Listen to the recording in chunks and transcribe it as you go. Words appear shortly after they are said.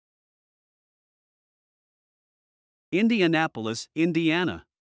Indianapolis, Indiana.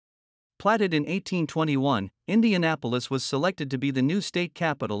 Platted in 1821, Indianapolis was selected to be the new state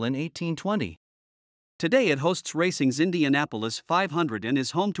capital in 1820. Today it hosts racing's Indianapolis 500 and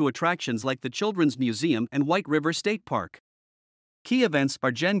is home to attractions like the Children's Museum and White River State Park. Key events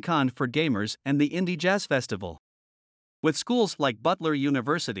are Gen Con for gamers and the Indy Jazz Festival. With schools like Butler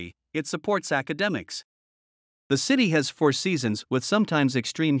University, it supports academics. The city has 4 seasons with sometimes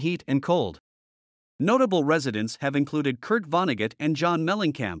extreme heat and cold. Notable residents have included Kurt Vonnegut and John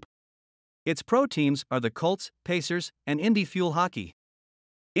Mellencamp. Its pro teams are the Colts, Pacers, and Indy Fuel Hockey.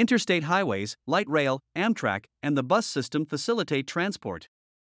 Interstate highways, light rail, Amtrak, and the bus system facilitate transport.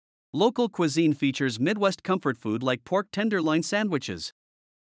 Local cuisine features Midwest comfort food like pork tenderloin sandwiches.